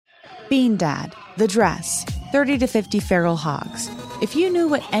Bean Dad, The Dress, 30 to 50 Feral Hogs. If you knew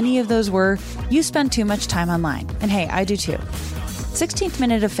what any of those were, you spend too much time online. And hey, I do too. 16th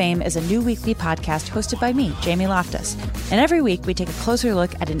Minute of Fame is a new weekly podcast hosted by me, Jamie Loftus. And every week we take a closer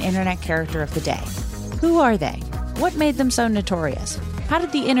look at an internet character of the day. Who are they? What made them so notorious? How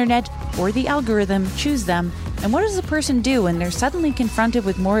did the internet or the algorithm choose them? And what does a person do when they're suddenly confronted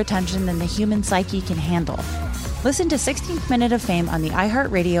with more attention than the human psyche can handle? Listen to 16th Minute of Fame on the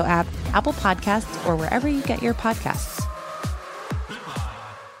iHeartRadio app, Apple Podcasts, or wherever you get your podcasts.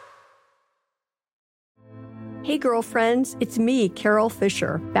 Hey girlfriends, it's me, Carol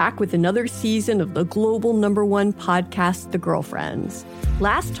Fisher, back with another season of the global #1 podcast, The Girlfriends.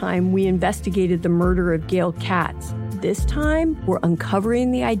 Last time, we investigated the murder of Gail Katz. This time, we're uncovering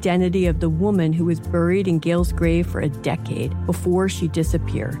the identity of the woman who was buried in Gail's grave for a decade before she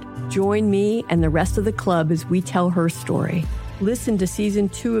disappeared. Join me and the rest of the club as we tell her story. Listen to Season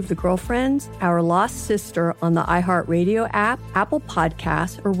 2 of The Girlfriends, Our Lost Sister on the iHeartRadio app, Apple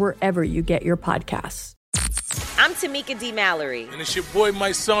Podcasts, or wherever you get your podcasts. I'm Tamika D. Mallory. And it's your boy,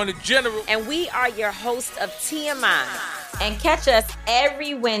 my son, the General. And we are your hosts of TMI. And catch us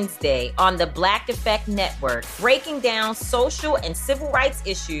every Wednesday on the Black Effect Network, breaking down social and civil rights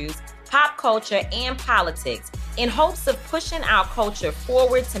issues, pop culture, and politics in hopes of pushing our culture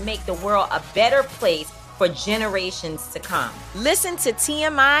forward to make the world a better place for generations to come. Listen to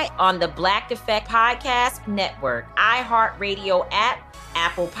TMI on the Black Effect Podcast Network, iHeartRadio app,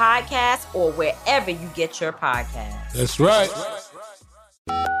 Apple Podcasts, or wherever you get your podcasts. That's right.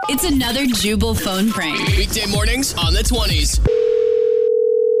 It's another Jubal phone prank. Weekday mornings on the 20s.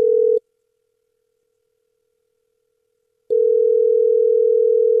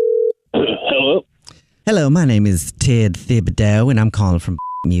 Hello? Hello, my name is Ted Thibodeau, and I'm calling from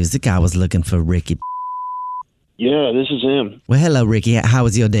Music. I was looking for Ricky. Yeah, this is him. Well, hello, Ricky. How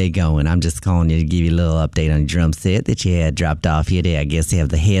was your day going? I'm just calling you to give you a little update on your drum set that you had dropped off here today. I guess you have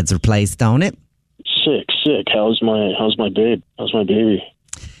the heads replaced on it. Sick. How's my babe? How's my baby?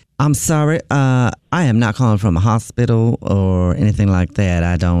 I'm sorry. I am not calling from a hospital or anything like that.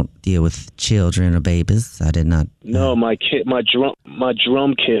 I don't deal with children or babies. I did not. No, my kit, my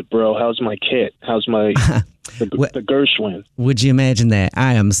drum kit, bro. How's my kit? How's my the Gershwin? Would you imagine that?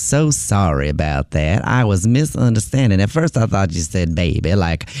 I am so sorry about that. I was misunderstanding. At first, I thought you said baby,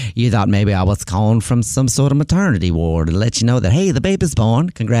 like you thought maybe I was calling from some sort of maternity ward to let you know that, hey, the baby's born.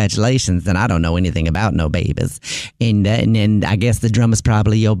 Congratulations. And I don't know anything about no babies. And I guess the drum is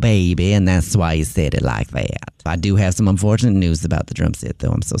probably your baby, and that's why you said it like that. I do have some unfortunate news about the drum set,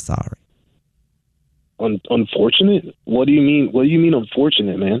 though. I'm so sorry. Unfortunate? What do you mean? What do you mean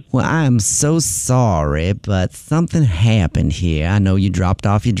unfortunate, man? Well, I am so sorry, but something happened here. I know you dropped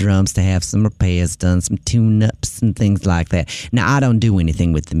off your drums to have some repairs done, some tune-ups and things like that. Now, I don't do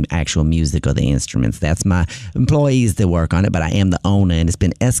anything with the actual music or the instruments. That's my employees that work on it, but I am the owner, and it's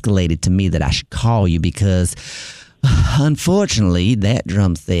been escalated to me that I should call you because unfortunately, that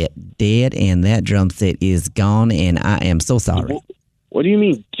drum set dead, and that drum set is gone, and I am so sorry. What do you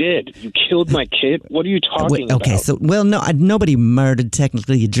mean dead? You killed my kid? What are you talking about? Okay, so, well, no, nobody murdered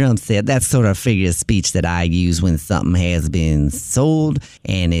technically your drum set. That's sort of a figure of speech that I use when something has been sold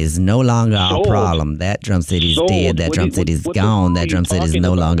and is no longer a problem. That drum set is dead. That drum set is gone. That drum set is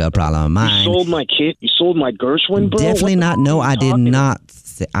no longer a problem of mine. You sold my kit? You sold my Gershwin, bro? Definitely not. No, I did not.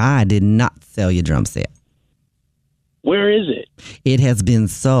 I did not sell your drum set. Where is it? It has been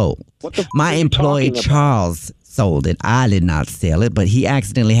sold. My employee Charles sold it. I did not sell it, but he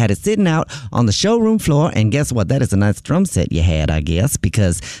accidentally had it sitting out on the showroom floor. And guess what? That is a nice drum set you had, I guess,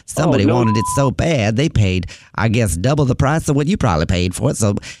 because somebody wanted it so bad. They paid, I guess, double the price of what you probably paid for it.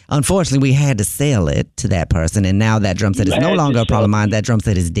 So unfortunately, we had to sell it to that person. And now that drum set is no longer a problem of mine. That drum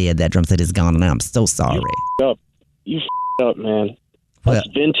set is dead. That drum set is gone. And I'm so sorry. You f***ed up, man. That's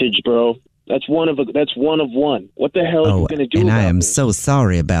vintage, bro. That's one of one. What the hell are you going to do and about I am this? so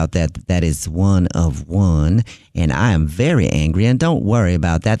sorry about that. That is one of one, and I am very angry. And don't worry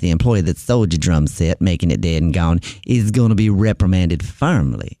about that. The employee that sold your drum set, making it dead and gone, is going to be reprimanded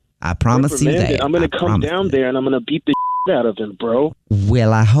firmly. I promise you that. I'm going to come down there and I'm going to beat the out of him, bro.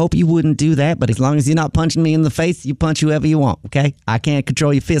 Well, I hope you wouldn't do that, but as long as you're not punching me in the face, you punch whoever you want, okay? I can't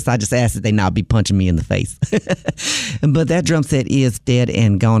control your fists. I just ask that they not be punching me in the face. But that drum set is dead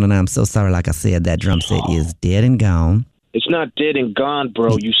and gone, and I'm so sorry. Like I said, that drum set is dead and gone. It's not dead and gone,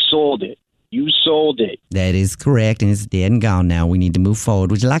 bro. You sold it. You sold it. That is correct, and it's dead and gone now. We need to move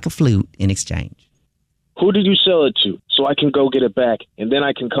forward. Would you like a flute in exchange? Who did you sell it to? So I can go get it back, and then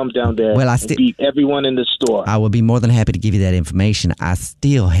I can come down there and beat everyone in the store. I would be more than happy to give you that information. I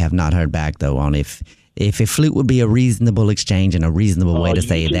still have not heard back, though, on if If a flute would be a reasonable exchange and a reasonable way to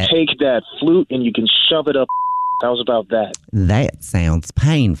say that. You can take that flute and you can shove it up. How's about that? That sounds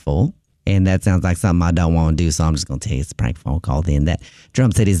painful, and that sounds like something I don't want to do, so I'm just going to tell you it's a prank phone call then. That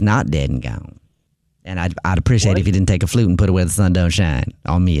drum set is not dead and gone. And I'd appreciate it if you didn't take a flute and put it where the sun don't shine,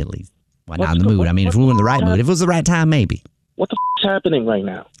 on me at least. Well, not in the mood. I mean, if we were in the right mood. If it was the right time, maybe. What the is happening right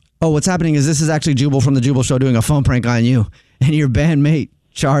now? Oh, what's happening is this is actually Jubal from the Jubal Show doing a phone prank on you, and your bandmate,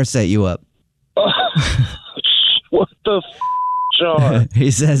 Char, set you up. What the Char?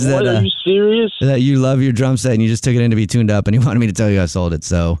 He says that. Are you serious? That you love your drum set and you just took it in to be tuned up, and he wanted me to tell you I sold it.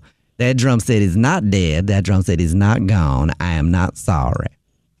 So that drum set is not dead. That drum set is not gone. I am not sorry.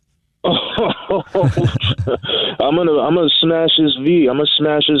 I'm gonna smash his V. I'm gonna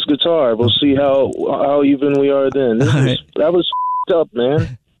smash his guitar. We'll see how even we are then. That was up,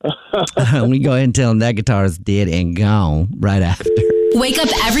 man. We go ahead and tell him that guitar is dead and gone right after. Wake up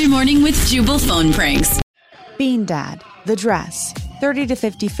every morning with Jubal Phone Pranks. Bean Dad, The Dress, 30 to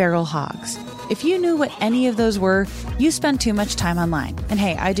 50 Feral Hogs. If you knew what any of those were, you spend too much time online. And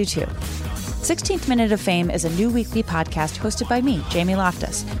hey, I do too. 16th Minute of Fame is a new weekly podcast hosted by me, Jamie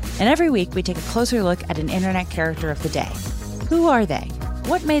Loftus. And every week we take a closer look at an internet character of the day. Who are they?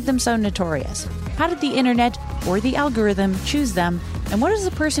 What made them so notorious? How did the internet or the algorithm choose them? And what does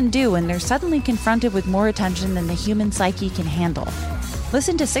a person do when they're suddenly confronted with more attention than the human psyche can handle?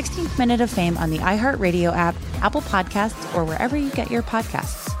 Listen to 16th Minute of Fame on the iHeartRadio app, Apple Podcasts, or wherever you get your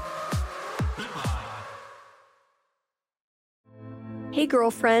podcasts. Hey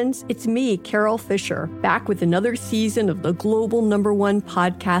girlfriends, it's me, Carol Fisher, back with another season of the global #1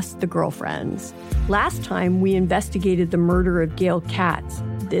 podcast, The Girlfriends. Last time, we investigated the murder of Gail Katz.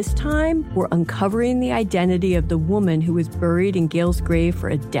 This time, we're uncovering the identity of the woman who was buried in Gail's grave for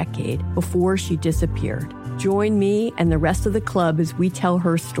a decade before she disappeared. Join me and the rest of the club as we tell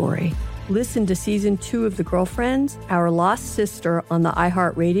her story. Listen to Season 2 of The Girlfriends, Our Lost Sister on the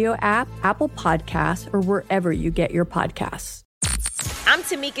iHeartRadio app, Apple Podcasts, or wherever you get your podcasts. I'm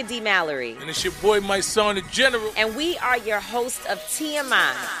Tamika D. Mallory. And it's your boy, my son, the General. And we are your hosts of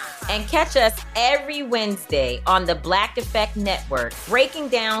TMI. And catch us every Wednesday on the Black Effect Network, breaking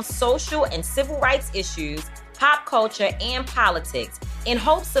down social and civil rights issues, pop culture, and politics in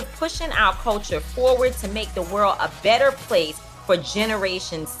hopes of pushing our culture forward to make the world a better place for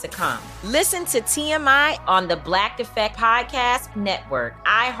generations to come. Listen to TMI on the Black Effect Podcast Network,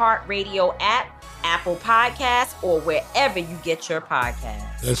 iHeartRadio app, Apple Podcasts, or wherever you get your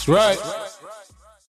podcasts. That's right.